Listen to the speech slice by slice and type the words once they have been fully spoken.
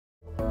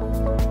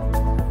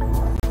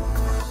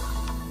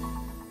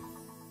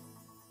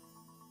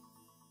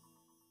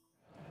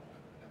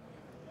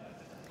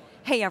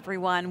Hey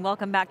everyone,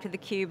 welcome back to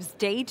theCUBE's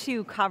Day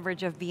 2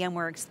 coverage of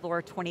VMware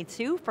Explorer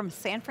 22 from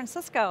San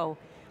Francisco.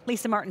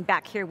 Lisa Martin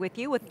back here with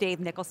you with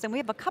Dave Nicholson. We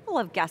have a couple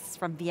of guests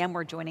from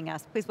VMware joining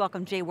us. Please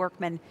welcome Jay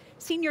Workman,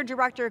 Senior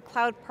Director,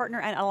 Cloud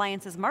Partner and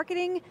Alliances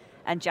Marketing,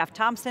 and Geoff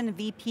Thompson,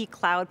 VP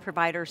Cloud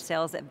Provider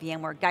Sales at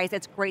VMware. Guys,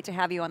 it's great to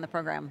have you on the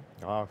program.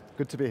 Oh,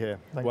 good to be here.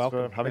 Thanks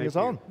Welcome. for having us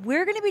on.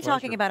 We're going to be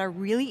talking about a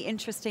really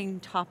interesting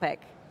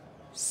topic.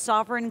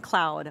 Sovereign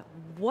cloud.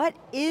 What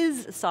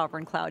is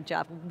sovereign cloud,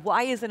 Geoff?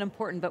 Why is it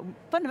important, but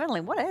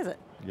fundamentally, what is it?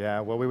 Yeah,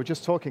 well, we were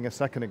just talking a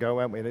second ago,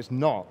 weren't we? And it's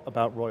not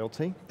about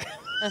royalty.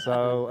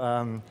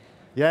 So,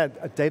 yeah,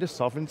 data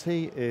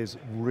sovereignty is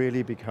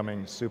really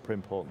becoming super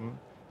important.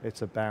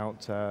 It's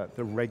about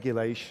the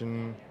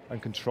regulation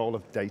and control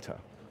of data.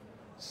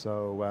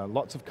 So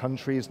lots of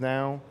countries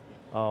now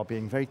are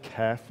being very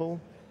careful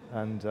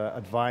and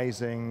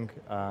advising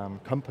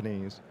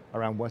companies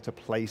around where to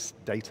place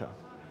data.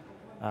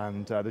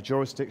 And the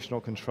jurisdictional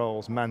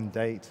controls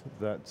mandate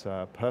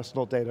that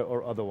personal data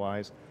or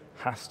otherwise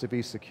has to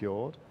be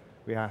secured.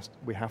 We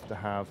have to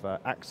have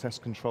access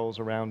controls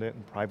around it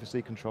and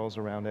privacy controls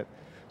around it.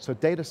 So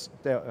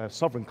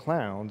sovereign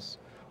clouds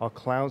are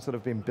clouds that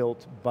have been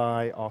built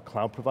by our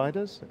cloud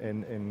providers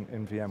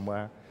in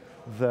VMware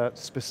that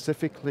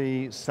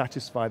specifically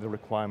satisfy the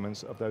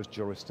requirements of those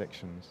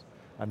jurisdictions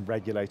and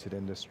regulated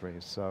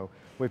industries. So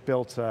we've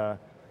built a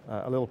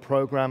little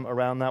program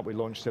around that. We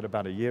launched it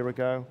about a year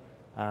ago,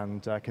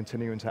 and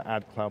continuing to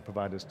add cloud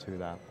providers to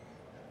that.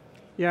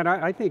 Yeah, and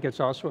I think it's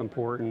also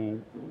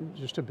important,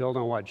 just to build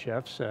on what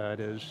Geoff said,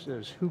 is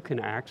who can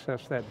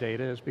access that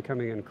data is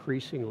becoming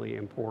increasingly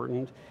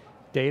important.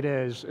 Data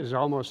is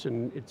almost,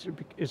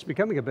 it's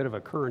becoming a bit of a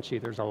currency.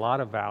 There's a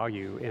lot of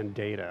value in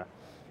data.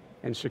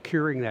 And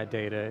securing that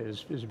data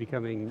is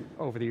becoming,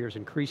 over the years,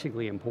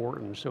 increasingly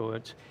important. So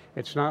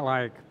it's not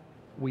like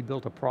we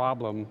built a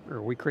problem,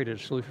 or we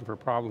created a solution for a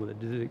problem that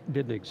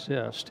didn't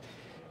exist.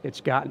 It's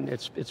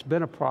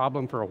been a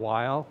problem for a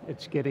while.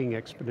 It's getting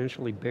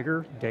exponentially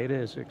bigger. Data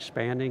is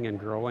expanding and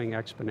growing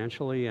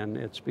exponentially, and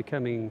it's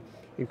becoming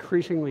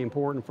increasingly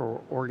important for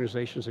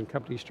organizations and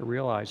companies to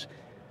realize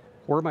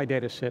where my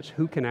data sits,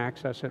 who can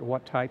access it,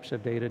 what types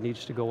of data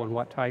needs to go in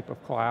what type of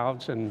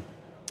clouds, and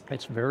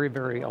it's very,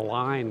 very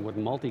aligned with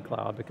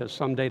multi-cloud because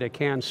some data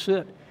can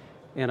sit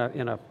in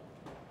a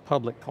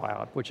public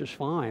cloud, which is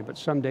fine, but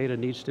some data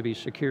needs to be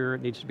secure,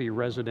 it needs to be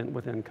resident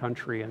within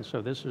country, and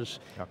so this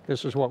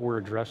is what we're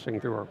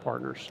addressing through our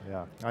partners.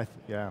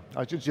 Yeah, I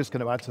was just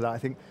going to add to that. I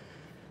think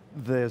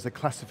there's a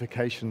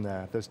classification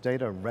there. There's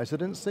data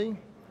residency,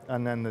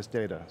 and then there's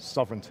data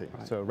sovereignty.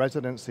 Right. So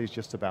residency is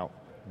just about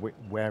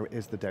where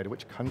is the data,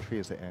 which country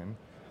is it in.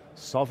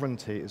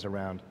 Sovereignty is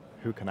around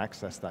who can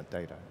access that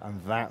data,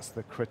 and that's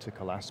the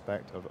critical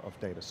aspect of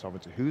data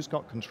sovereignty. Who's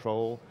got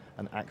control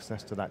and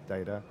access to that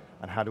data,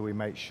 and how do we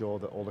make sure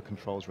that all the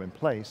controls are in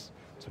place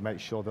to make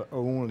sure that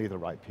only the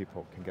right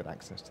people can get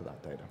access to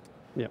that data?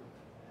 Yeah.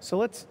 So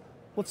let's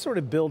sort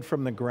of build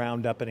from the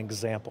ground up an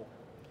example.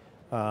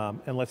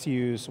 And let's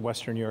use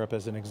Western Europe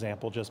as an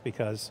example, just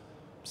because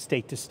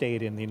state to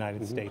state in the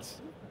United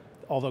States,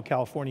 although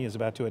California is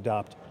about to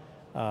adopt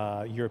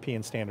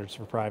European standards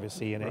for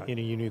privacy in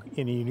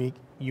a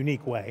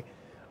unique way.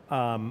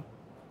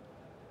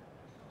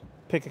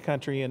 Pick a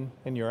country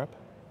in Europe.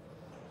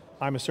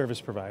 I'm a service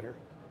provider.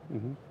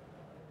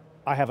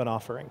 I have an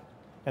offering,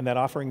 and that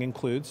offering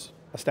includes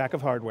a stack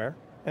of hardware,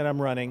 and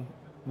I'm running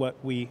what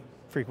we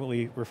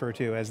frequently refer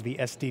to as the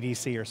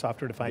SDDC, or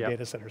Software Defined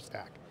Data Center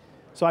stack.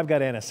 So I've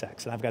got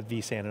NSX, and I've got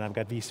vSAN, and I've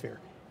got vSphere,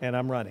 and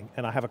I'm running,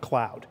 and I have a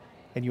cloud,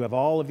 and you have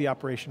all of the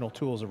operational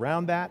tools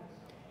around that,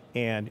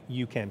 and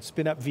you can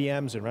spin up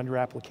VMs and render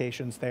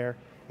applications there,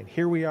 and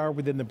here we are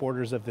within the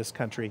borders of this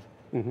country.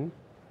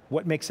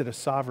 What makes it a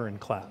sovereign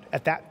cloud?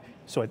 At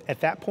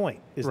that point,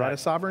 is that a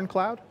sovereign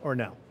cloud or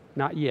no?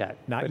 Not yet.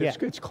 Not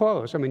yet. It's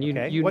close. I mean,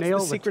 you What's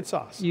nailed the secret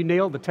sauce? You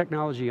nailed the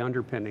technology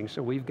underpinning.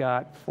 So we've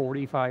got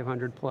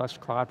 4,500 plus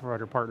cloud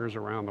provider partners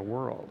around the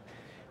world.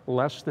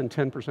 Less than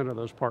 10% of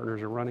those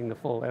partners are running the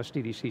full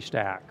SDDC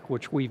stack,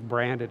 which we've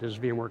branded as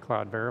VMware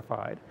Cloud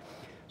Verified.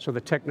 So the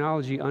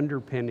technology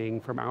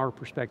underpinning, from our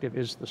perspective,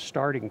 is the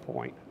starting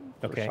point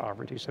for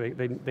sovereignty. So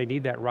they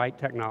need that right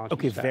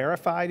technology stack.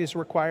 Verified is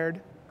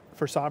required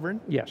for sovereign?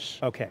 Yes.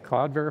 Okay.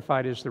 Cloud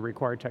Verified is the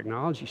required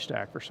technology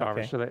stack for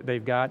sovereign. So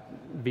they've got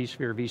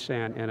vSphere,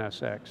 vSAN,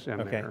 NSX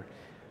in there.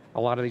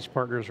 A lot of these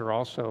partners are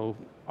also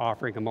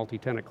offering a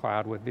multi-tenant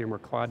cloud with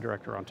VMware Cloud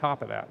Director on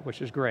top of that,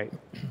 which is great.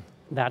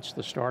 That's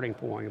the starting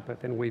point,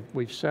 but then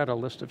we've set a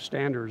list of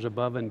standards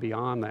above and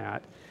beyond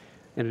that.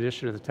 In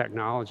addition to the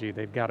technology,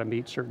 they've got to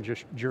meet certain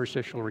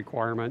jurisdictional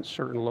requirements,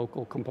 certain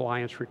local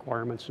compliance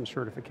requirements and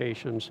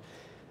certifications.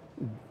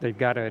 They've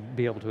got to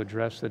be able to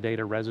address the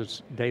data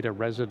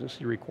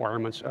residency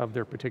requirements of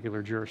their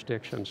particular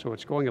jurisdiction. So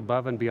it's going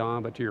above and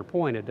beyond, but to your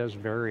point, it does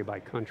vary by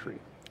country.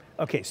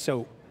 Okay,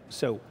 so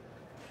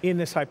in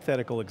this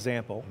hypothetical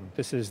example,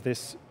 this is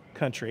this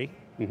country,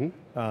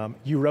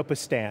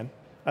 Europistan,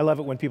 I love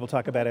it when people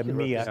talk about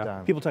EMEA.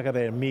 Kyrgyzstan. People talk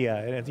about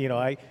EMEA, and you know,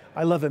 I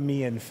love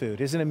EMEAN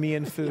food. Isn't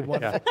EMEAN food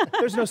wonderful?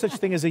 There's no such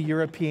thing as a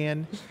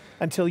European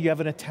until you have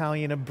an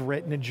Italian, a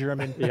Brit, and a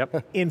German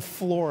in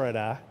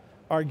Florida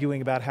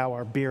arguing about how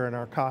our beer and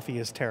our coffee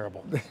is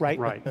terrible, right?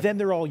 Right. Then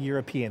they're all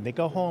European. They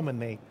go home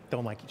and they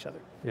don't like each other.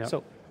 Yep.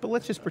 So, but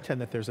let's just pretend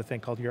that there's a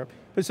thing called Europe.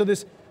 But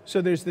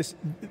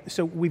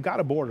so we've got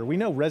a border. We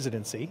know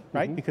residency,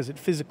 right? Because it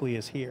physically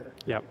is here.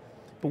 Yep.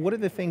 But what are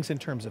the things in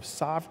terms of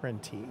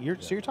sovereignty?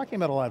 So you're talking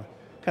about a lot of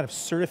kind of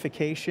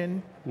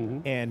certification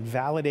and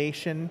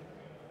validation,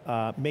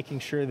 making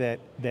sure that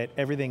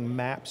everything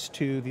maps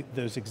to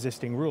those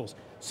existing rules.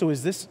 So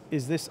is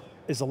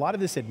a lot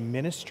of this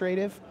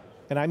administrative,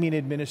 and I mean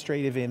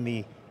administrative in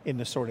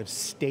the sort of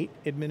state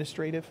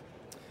administrative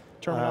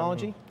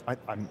terminology?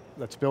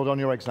 Let's build on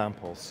your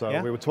example.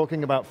 So we were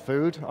talking about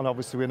food, and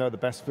obviously we know the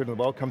best food in the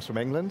world comes from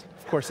England.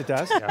 Of course it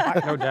does.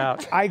 No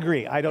doubt. I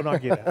agree, I don't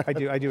argue that. I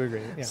do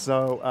agree. Yeah.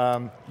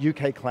 So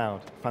UK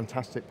Cloud,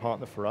 fantastic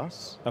partner for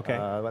us. Okay.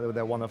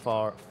 They're one of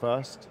our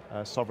first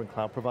sovereign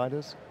cloud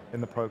providers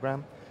in the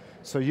program.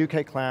 So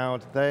UK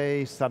Cloud,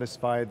 they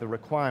satisfied the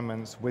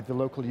requirements with the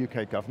local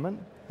UK government.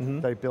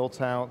 They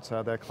built out,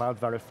 they're cloud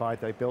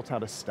verified, they built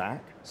out a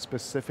stack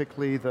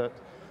specifically that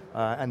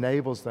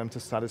enables them to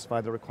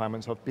satisfy the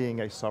requirements of being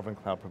a sovereign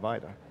cloud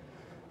provider.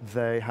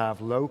 They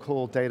have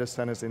local data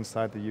centers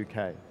inside the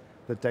UK.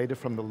 The data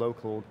from the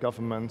local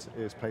government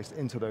is placed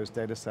into those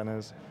data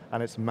centers,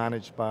 and it's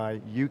managed by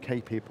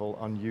UK people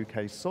on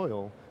UK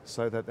soil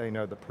so that they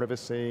know the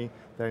privacy,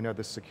 they know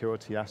the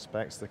security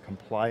aspects, the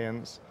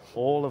compliance,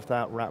 all of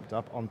that wrapped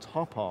up on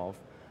top of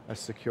a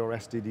secure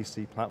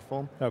SDDC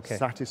platform,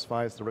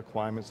 satisfies the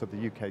requirements of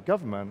the UK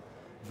government,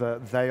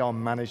 that they are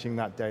managing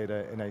that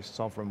data in a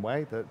sovereign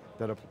way that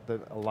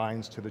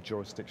aligns to the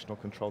jurisdictional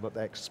control that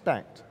they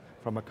expect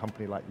from a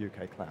company like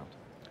UK Cloud.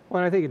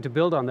 Well, I think to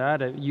build on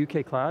that,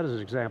 UK Cloud is an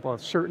example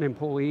of certain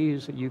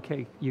employees at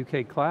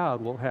UK Cloud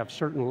will have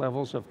certain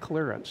levels of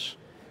clearance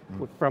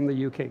from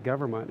the UK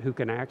government who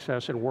can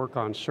access and work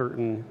on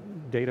certain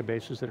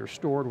databases that are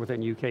stored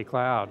within UK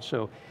Cloud.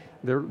 So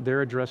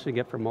they're addressing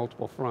it from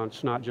multiple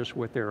fronts, not just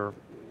with their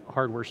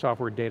hardware,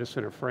 software, data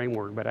center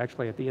framework, but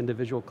actually at the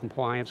individual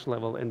compliance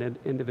level and then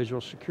individual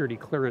security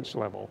clearance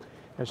level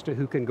as to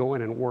who can go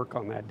in and work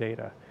on that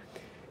data.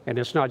 And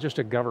it's not just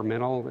a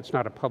governmental, it's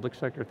not a public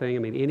sector thing. I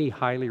mean, any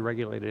highly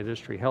regulated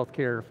industry,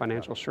 healthcare,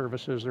 financial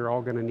services, they're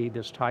all going to need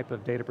this type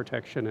of data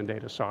protection and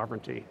data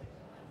sovereignty.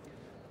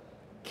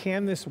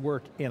 Can this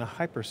work in a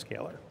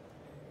hyperscaler?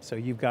 So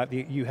you have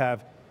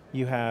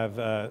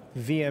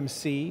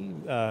VMC,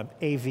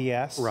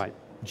 AVS, right.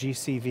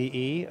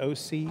 GCVE,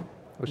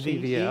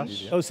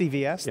 OCVS.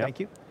 OCVS, thank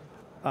you.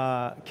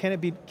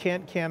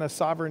 Can a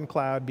sovereign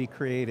cloud be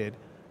created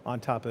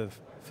on top of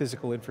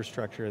physical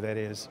infrastructure that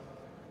is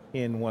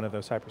in one of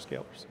those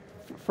hyperscalers?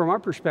 From our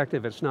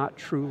perspective, it's not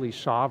truly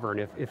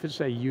sovereign. If it's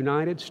a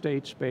United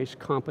States-based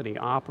company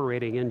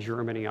operating in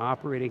Germany,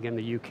 operating in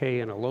the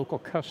UK, and a local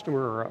customer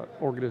or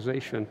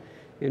organization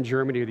in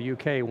Germany or the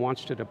UK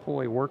wants to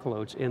deploy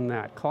workloads in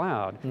that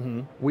cloud,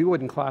 we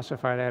wouldn't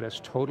classify that as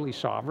totally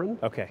sovereign.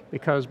 Okay.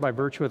 Because by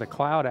virtue of the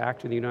Cloud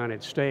Act in the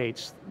United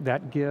States,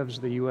 that gives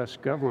the US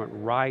government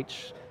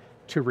rights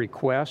to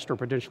request or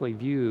potentially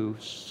view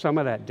some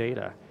of that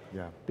data.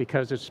 Yeah.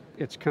 Because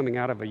it's coming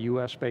out of a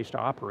US-based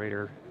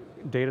operator,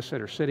 data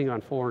center sitting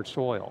on foreign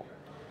soil.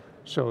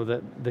 So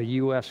that the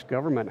US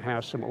government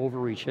has some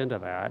overreach into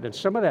that, and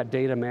some of that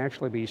data may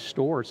actually be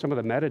stored, some of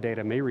the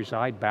metadata may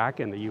reside back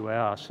in the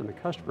US, and the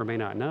customer may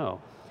not know.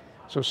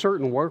 So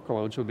certain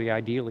workloads would be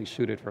ideally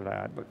suited for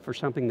that, but for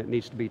something that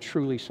needs to be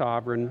truly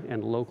sovereign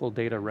and local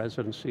data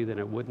residency, then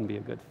it wouldn't be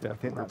a good fit. I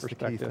think that's the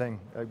key thing.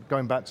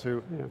 Going back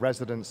to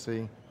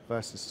residency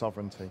versus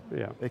sovereignty.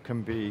 It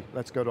can be,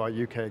 let's go to our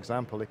UK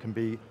example, it can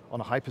be on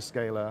a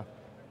hyperscaler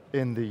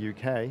in the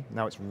UK,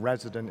 now it's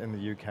resident in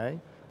the UK,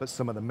 but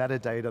some of the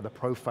metadata, the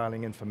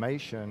profiling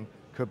information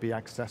could be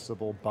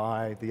accessible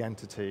by the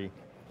entity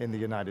in the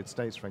United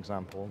States, for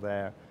example.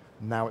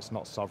 Now it's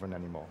not sovereign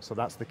anymore. So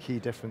that's the key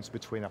difference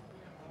between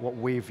what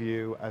we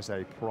view as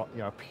a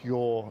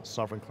pure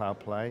sovereign cloud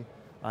play,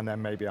 and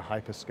then maybe a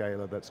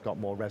hyperscaler that's got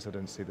more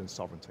residency than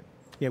sovereignty.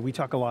 Yeah, we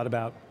talk a lot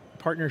about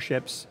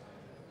partnerships.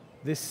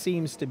 This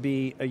seems to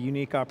be a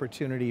unique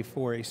opportunity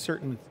for a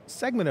certain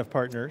segment of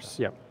partners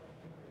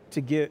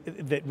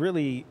that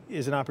really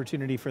is an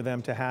opportunity for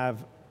them to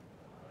have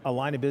a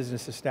line of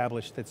business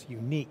established that's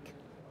unique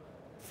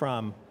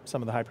from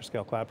some of the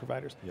hyperscale cloud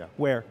providers,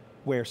 where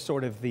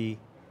sort of the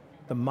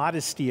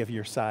modesty of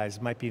your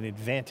size might be an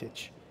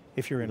advantage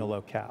if you're in a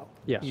locale.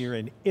 Yes. You're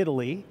in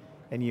Italy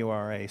and you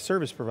are a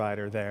service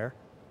provider there.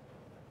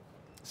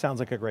 Sounds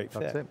like a great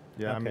fit. That's it.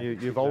 Yeah, I mean,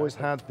 you've always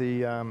had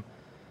the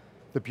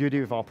beauty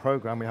of our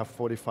program. We have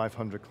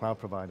 4,500 cloud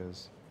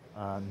providers.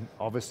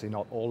 Obviously,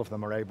 not all of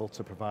them are able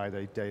to provide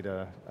a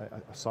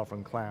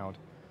sovereign cloud.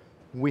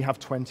 We have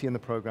 20 in the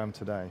program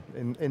today,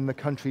 in the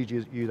countries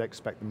you'd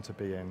expect them to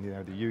be in. You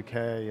know, the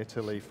UK,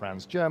 Italy,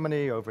 France,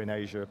 Germany. Over in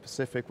Asia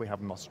Pacific, we have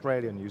them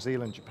Australia, New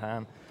Zealand,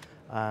 Japan.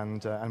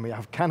 and we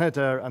have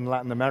Canada and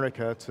Latin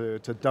America to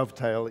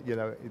dovetail,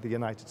 the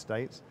United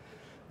States.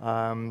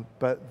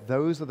 But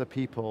those are the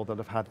people that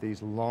have had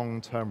these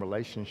long-term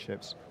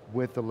relationships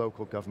with the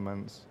local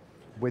governments,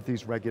 with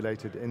these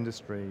regulated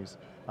industries,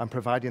 and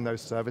providing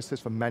those services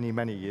for many,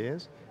 many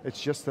years.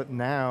 It's just that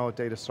now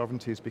data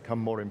sovereignty has become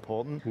more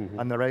important,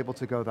 and they're able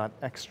to go that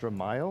extra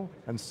mile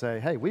and say,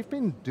 hey, we've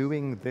been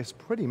doing this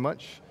pretty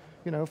much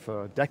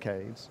for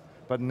decades,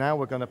 but now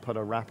we're going to put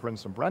a wrapper and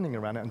some branding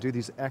around it and do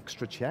these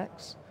extra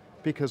checks,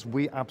 because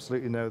we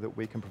absolutely know that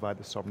we can provide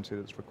the sovereignty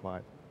that's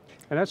required.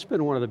 And that's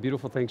been one of the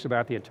beautiful things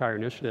about the entire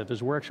initiative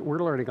is we're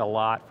learning a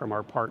lot from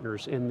our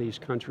partners in these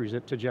countries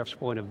that, to Jeff's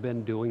point, have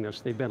been doing this.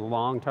 They've been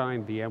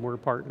long-time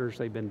VMware partners,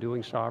 they've been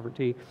doing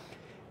sovereignty,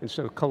 and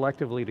so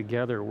collectively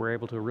together we're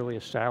able to really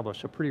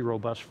establish a pretty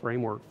robust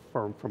framework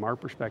from our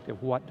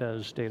perspective. What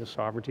does data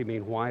sovereignty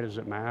mean? Why does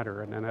it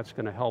matter? And then that's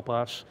going to help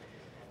us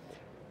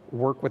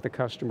work with the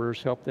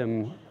customers, help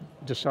them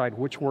decide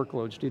which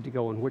workloads need to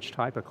go in which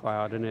type of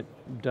cloud, and it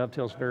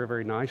dovetails very,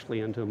 very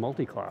nicely into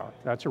multi-cloud.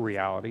 That's a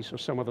reality, so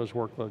some of those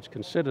workloads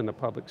can sit in the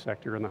public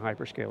sector and the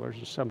hyperscalers,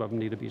 and some of them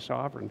need to be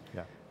sovereign.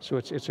 Yeah. So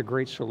it's a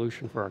great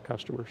solution for our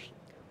customers.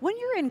 When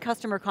you're in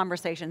customer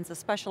conversations,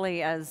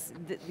 especially as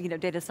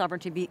data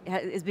sovereignty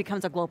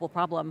becomes a global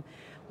problem,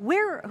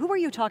 who are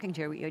you talking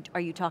to?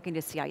 Are you talking to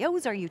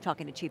CIOs? Are you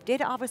talking to chief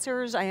data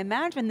officers? I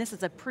imagine this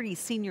is a pretty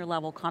senior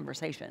level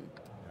conversation.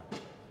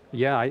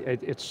 Yeah, I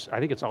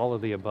think it's all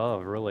of the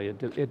above, really.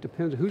 It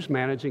depends who's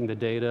managing the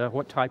data,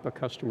 what type of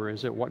customer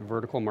is it, what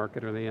vertical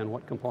market are they in,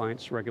 what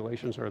compliance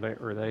regulations are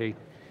they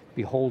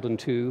beholden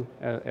to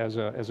as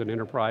an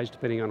enterprise,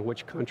 depending on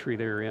which country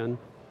they're in,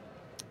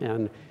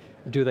 and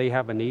do they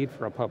have a need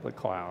for a public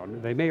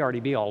cloud? They may already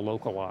be all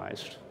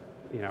localized,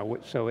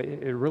 so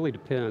it really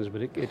depends,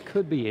 but it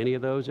could be any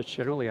of those. It's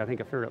generally, I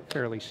think, a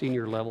fairly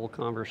senior level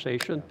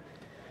conversation.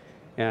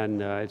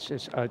 And it's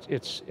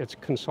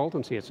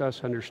consultancy, it's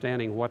us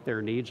understanding what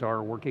their needs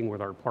are, working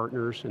with our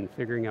partners and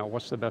figuring out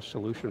what's the best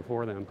solution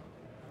for them.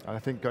 And I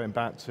think going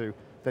back to,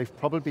 they've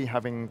probably been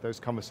having those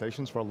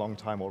conversations for a long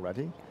time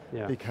already,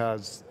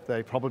 because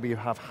they probably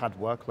have had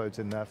workloads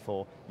in there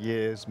for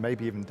years,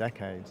 maybe even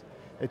decades.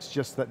 It's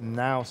just that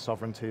now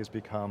sovereignty has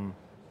become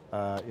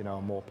a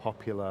more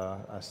popular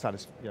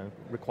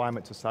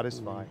requirement to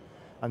satisfy.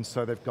 And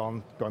so they've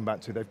gone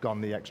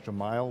the extra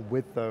mile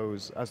with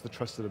those, as the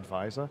trusted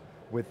advisor,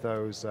 with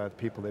those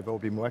people they've all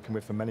been working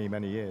with for many,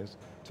 many years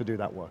to do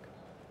that work.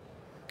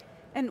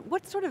 And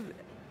what sort of,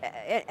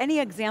 any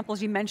examples,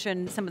 you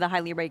mentioned some of the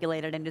highly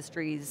regulated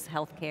industries,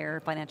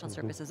 healthcare, financial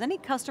services, any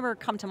customer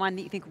come to mind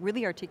that you think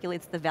really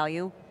articulates the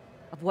value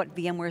of what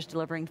VMware is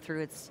delivering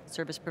through its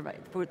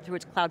through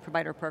its cloud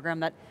provider program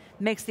that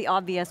makes the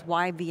obvious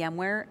why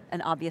VMware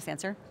an obvious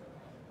answer?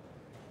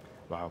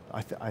 Wow,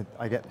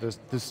 I get,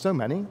 there's so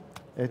many.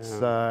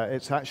 It's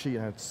actually,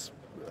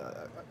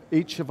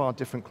 each of our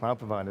different cloud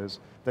providers,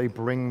 they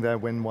bring their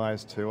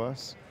WinWires to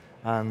us,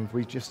 and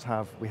we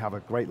have a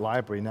great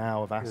library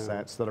now of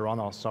assets that are on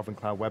our Sovereign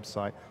Cloud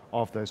website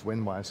of those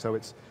WinWires. So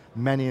it's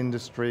many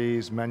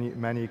industries,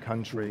 many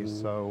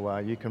countries, so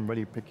you can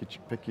really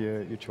pick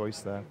your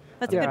choice there.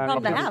 That's a good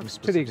problem to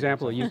have. To the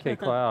example of UK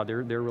Cloud,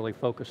 they're really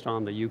focused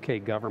on the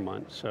UK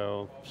government,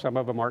 so some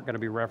of them aren't going to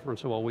be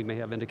referenceable. We may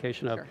have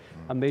indication of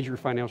a major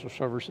financial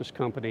services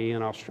company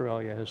in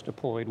Australia has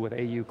deployed with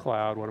AU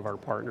Cloud, one of our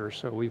partners,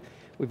 so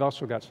we've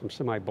also got some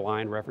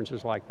semi-blind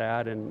references like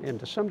that, and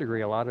to some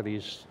degree a lot of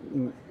these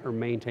are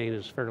maintained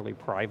as fairly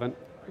private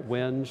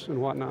wins and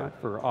whatnot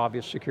for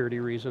obvious security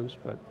reasons,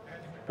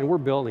 and we're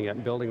building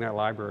that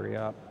library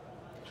up.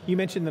 You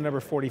mentioned the number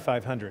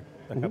 4,500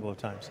 a couple of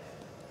times.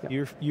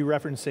 Yep. You're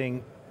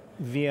referencing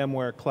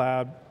VMware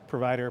Cloud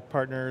Provider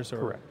Partners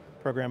or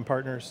Program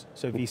Partners,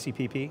 so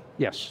VCPP?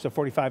 Yes. So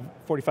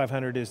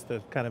 4,500 is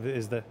the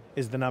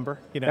number?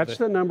 That's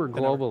the number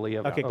globally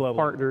of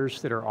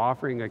partners that are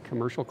offering a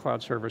commercial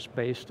cloud service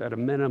based at a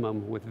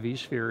minimum with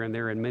vSphere in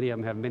there, and many of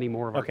them have many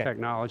more of our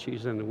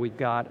technologies, and we've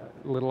got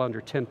a little under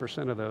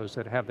 10% of those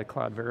that have the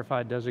Cloud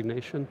Verified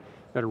designation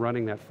that are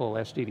running that full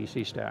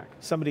SDDC stack.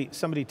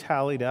 Somebody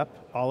tallied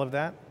up all of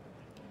that,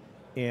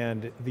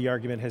 and the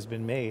argument has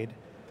been made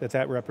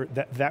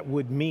that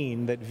would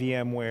mean that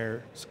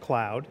VMware's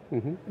cloud,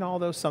 and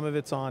although some of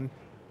it's on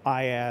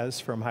IaaS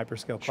from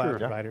hyperscale cloud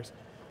providers,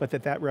 but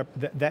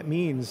that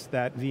means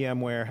that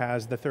VMware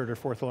has the third or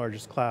fourth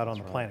largest cloud on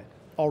the planet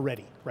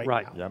already, right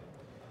now. Yep.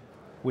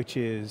 Which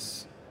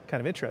is kind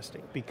of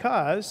interesting,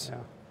 because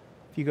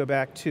if you go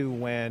back to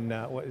when,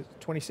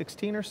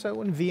 2016 or so,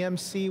 when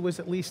VMC was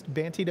at least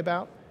bantied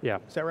about? Yeah.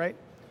 Is that right?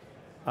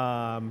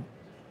 A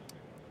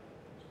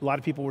lot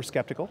of people were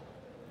skeptical.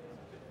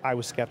 I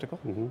was skeptical.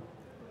 Had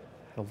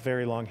a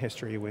very long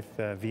history with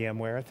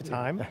VMware at the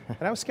time,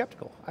 and I was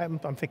skeptical. I'm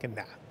thinking,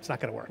 nah, it's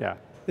not going to work. Yeah.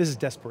 This is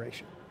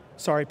desperation.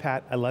 Sorry,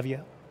 Pat, I love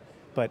you,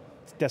 but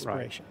it's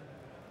desperation.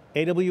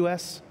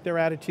 AWS, their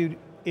attitude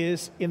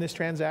is in this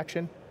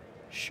transaction,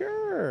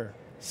 sure,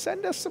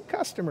 send us some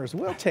customers,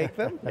 we'll take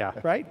them,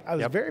 right? I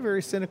was very,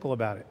 very cynical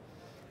about it.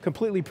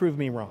 Completely proved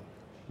me wrong,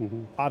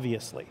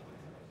 obviously.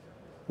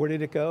 Where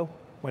did it go?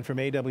 went from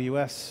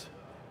AWS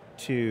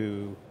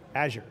to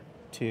Azure,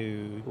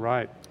 to,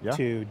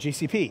 to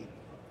GCP,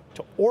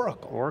 to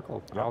Oracle.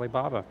 Oracle,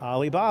 Alibaba.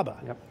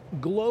 Alibaba,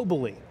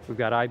 globally. We've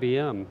got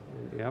IBM,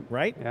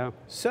 Right? Yeah.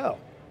 So,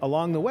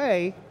 along the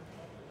way,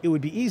 it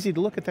would be easy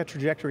to look at that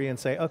trajectory and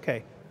say,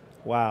 okay,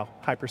 wow,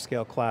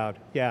 hyperscale cloud,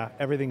 yeah,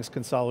 everything's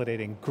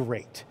consolidating,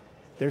 great.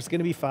 There's going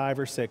to be 5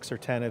 or 6 or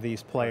 10 of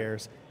these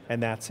players,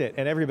 and that's it.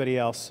 And everybody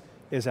else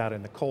is out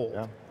in the cold.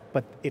 Yeah.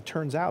 But it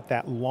turns out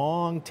that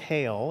long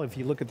tail, if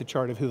you look at the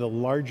chart of who the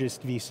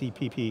largest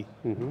VCPP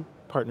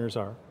partners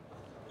are,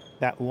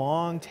 that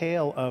long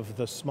tail of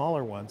the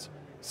smaller ones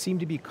seem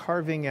to be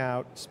carving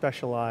out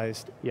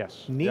specialized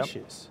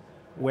niches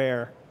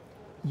where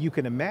you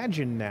can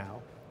imagine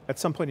now, at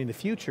some point in the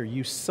future,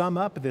 you sum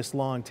up this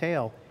long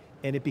tail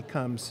and it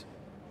becomes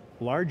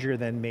larger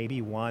than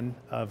maybe one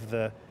of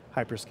the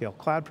hyperscale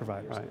cloud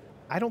providers. Right.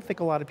 I don't think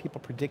a lot of people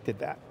predicted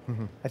that.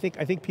 I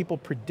think people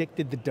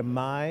predicted the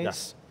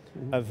demise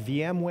of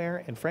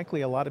VMware, and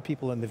frankly, a lot of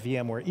people in the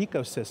VMware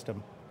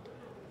ecosystem,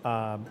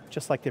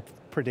 just like they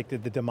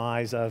predicted the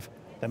demise of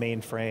the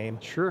mainframe,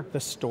 the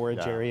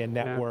storage area,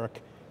 network,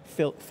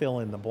 fill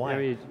in the blank.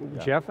 I mean,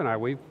 Jeff and I,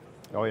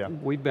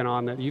 we've been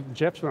on that.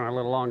 Jeff's been on a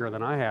little longer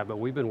than I have, but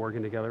we've been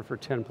working together for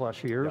 10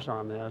 plus years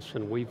on this,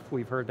 and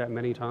we've heard that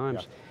many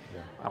times.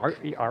 Our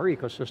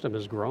ecosystem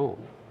has grown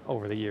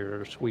over the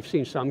years. We've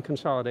seen some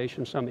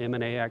consolidation, some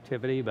M&A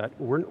activity, but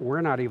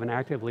we're not even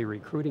actively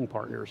recruiting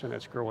partners, and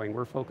it's growing.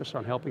 We're focused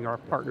on helping our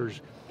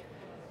partners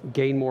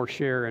gain more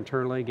share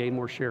internally, gain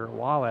more share of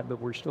wallet, but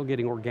we're still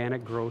getting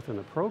organic growth in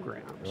the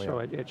program. So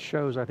it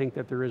shows, I think,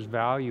 that there is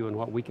value in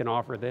what we can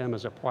offer them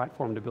as a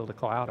platform to build a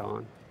cloud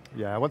on.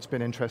 Yeah, what's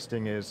been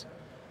interesting is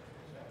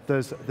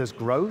there's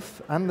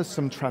growth and there's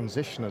some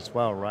transition as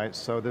well, right?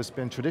 So there's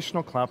been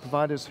traditional cloud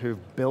providers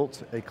who've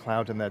built a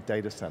cloud in their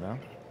data center,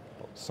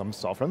 some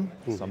sovereign,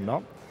 some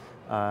not.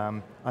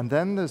 And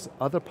then there's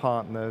other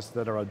partners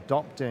that are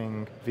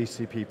adopting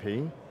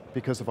VCPP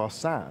because of our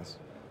SaaS.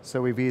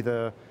 So we've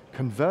either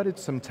converted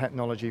some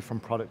technology from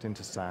product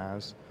into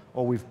SaaS,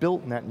 or we've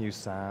built net new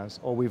SaaS,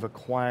 or we've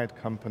acquired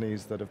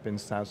companies that have been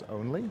SaaS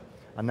only,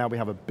 and now we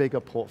have a bigger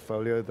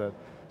portfolio that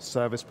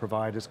service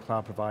providers,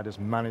 cloud providers,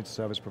 managed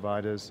service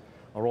providers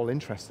are all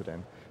interested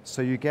in.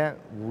 So you get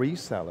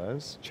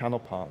resellers, channel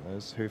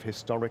partners, who've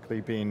historically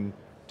been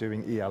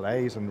doing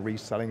ELAs and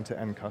reselling to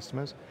end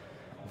customers.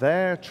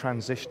 They're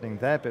transitioning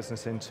their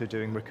business into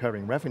doing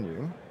recurring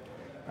revenue,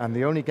 and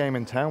the only game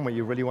in town where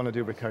you really want to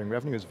do recurring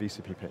revenue is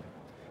VCPP.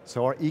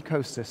 So our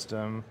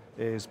ecosystem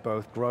is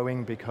both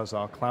growing because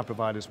our cloud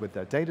providers with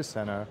their data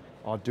center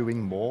are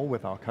doing more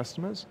with our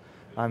customers,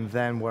 and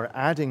then we're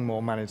adding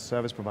more managed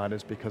service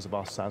providers because of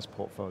our SaaS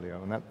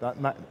portfolio. And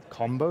that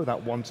combo,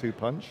 that 1-2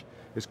 punch,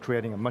 is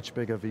creating a much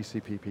bigger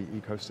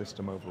VCPP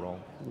ecosystem overall.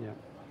 Yeah.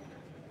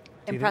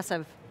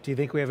 Impressive. Do you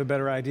think we have a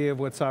better idea of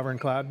what sovereign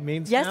cloud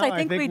means Yes, now? I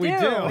think we do.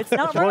 It's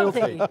not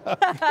royalty.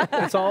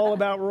 It's all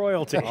about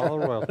royalty. All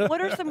royalty.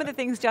 What are some of the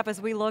things, Jeff, as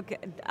we look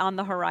on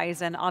the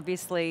horizon?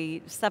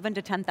 Obviously, 7,000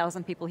 to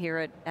 10,000 people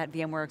here at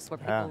VMware Explore.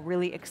 People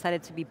really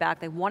excited to be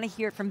back. They want to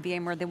hear from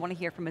VMware. They want to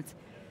hear from its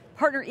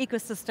partner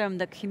ecosystem,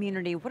 the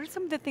community. What are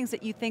some of the things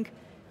that you think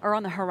are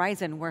on the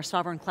horizon where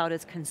sovereign cloud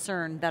is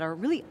concerned that are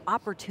really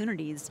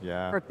opportunities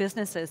for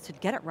businesses to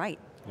get it right?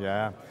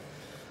 Yeah.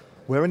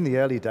 We're in the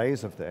early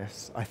days of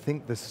this. I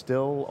think there's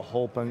still a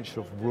whole bunch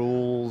of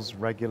rules,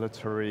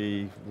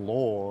 regulatory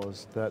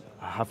laws that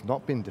have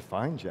not been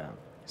defined yet.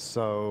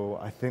 So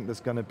I think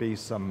there's going to be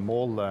some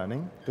more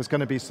learning. There's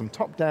going to be some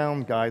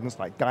top-down guidance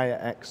like Gaia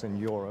X in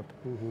Europe.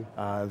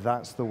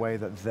 That's the way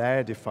that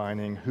they're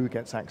defining who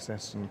gets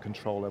access and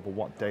control over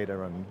what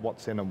data and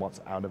what's in and what's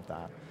out of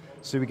that.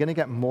 So we're going to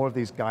get more of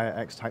these Gaia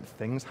X type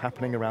things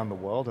happening around the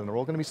world, and they're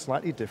all going to be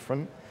slightly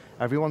different.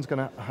 Everyone's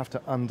going to have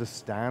to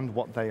understand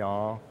what they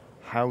are,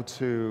 how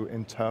to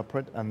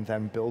interpret and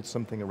then build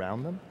something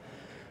around them.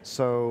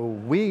 So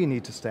we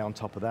need to stay on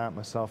top of that,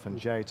 myself and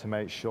Jay, to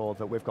make sure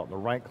that we've got the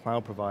right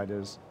cloud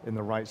providers in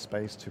the right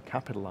space to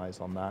capitalize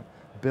on that,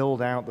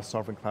 build out the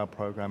sovereign cloud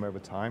program over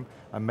time,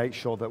 and make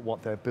sure that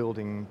what they're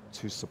building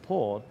to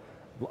support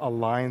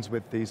aligns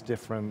with these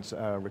different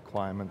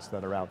requirements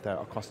that are out there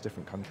across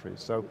different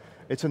countries. So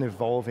it's an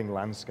evolving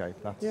landscape.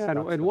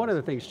 And one of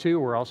the things too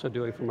we're also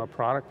doing from a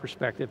product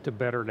perspective to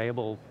better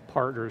enable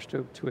partners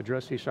to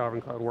address these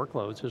sovereign cloud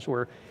workloads is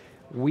where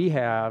we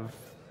have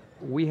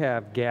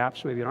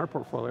gaps maybe in our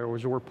portfolio where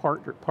we're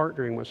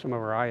partnering with some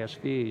of our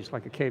ISVs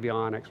like a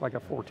Cavionics, like a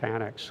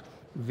Fortanix,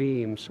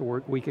 Veeam,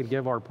 so we can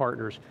give our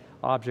partners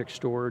object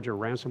storage or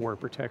ransomware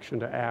protection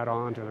to add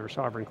on to their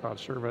sovereign cloud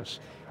service,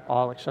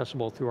 all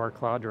accessible through our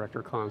Cloud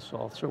Director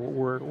console. So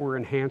we're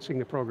enhancing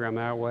the program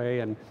that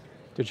way, and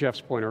to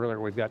Jeff's point earlier,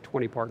 we've got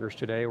 20 partners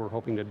today. We're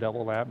hoping to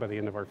double that by the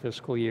end of our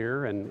fiscal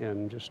year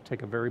and just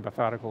take a very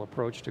methodical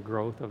approach to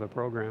growth of the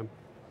program.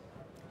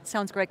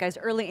 Sounds great, guys.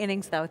 Early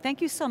innings, though.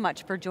 Thank you so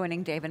much for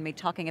joining Dave and me,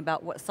 talking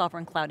about what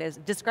sovereign cloud is,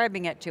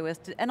 describing it to us,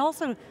 and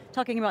also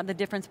talking about the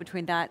difference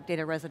between that,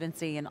 data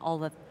residency, and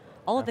all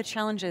of the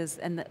challenges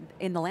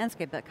in the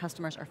landscape that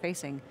customers are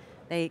facing.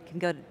 they can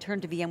go turn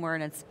to VMware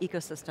and its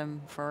ecosystem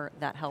for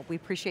that help. We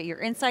appreciate your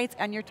insights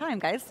and your time,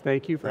 guys.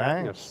 Thank you for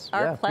having us.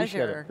 Our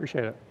pleasure.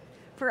 Appreciate it.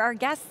 For our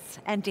guests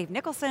and Dave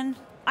Nicholson,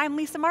 I'm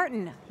Lisa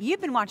Martin. You've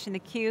been watching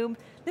theCUBE.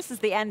 This is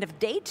the end of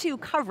day 2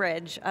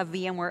 coverage of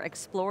VMware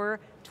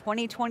Explorer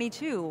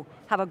 2022.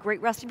 Have a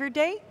great rest of your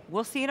day.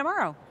 We'll see you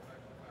tomorrow.